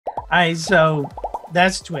So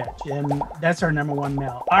that's Twitch, and that's our #1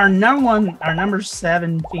 male. Our number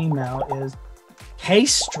 7 female is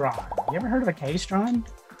Kaceytron. You ever heard of a Kaceytron?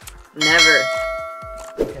 Never.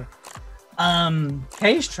 Okay.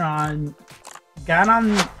 Kaceytron got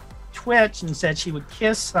on Twitch and said she would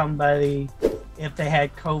kiss somebody if they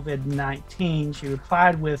had COVID-19. She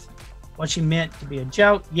replied with what she meant to be a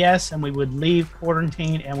joke. Yes, and we would leave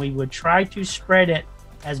quarantine and we would try to spread it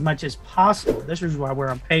as much as possible. This is why we're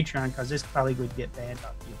on Patreon, because this probably would get banned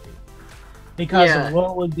off YouTube. Because the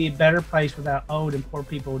world would be a better place without old and poor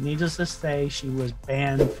people. Needless to say, she was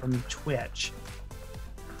banned from Twitch.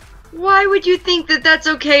 Why would you think that that's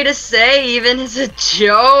okay to say, even as a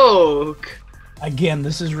joke? Again,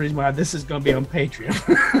 this is the reason why this is going to be on Patreon.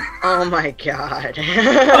 Oh my god.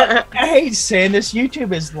 I hate saying this.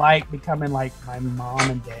 YouTube is like becoming like my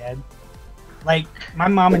mom and dad. Like, my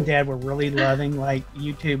mom and dad were really loving. Like,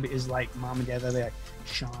 YouTube is like mom and dad. They're like,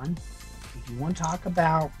 Sean, if you want to talk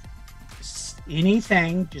about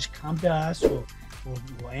anything, just come to us. We'll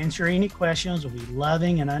answer any questions. We'll be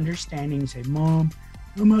loving and understanding. Say, Mom,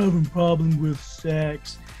 I'm having problems with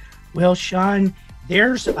sex. Well, Sean,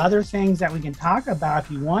 there's other things that we can talk about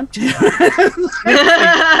if you want to.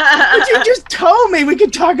 But you just told me we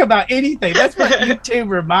could talk about anything. That's what YouTube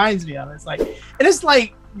reminds me of. It's like, and it's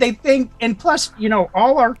like, they think, and plus, you know,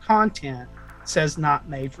 all our content says not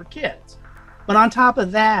made for kids. But on top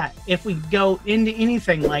of that, if we go into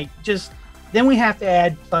anything like then we have to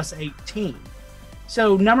add plus 18.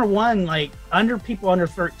 So #1, like people under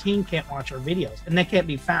 13 can't watch our videos and they can't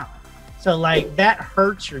be found. So like that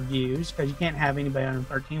hurts your views because you can't have anybody under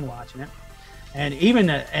 13 watching it. And even,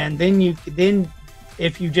 and then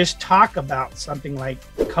if you just talk about something like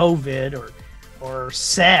COVID or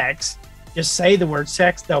sex, just say the word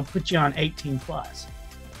sex, they'll put you on 18 plus.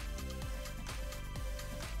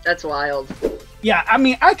 That's wild. Yeah, I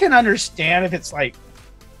mean, I can understand if it's like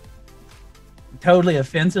totally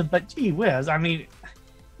offensive, but gee whiz, I mean,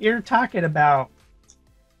 you're talking about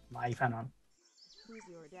life. I don't know. Who's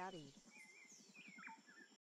your daddy?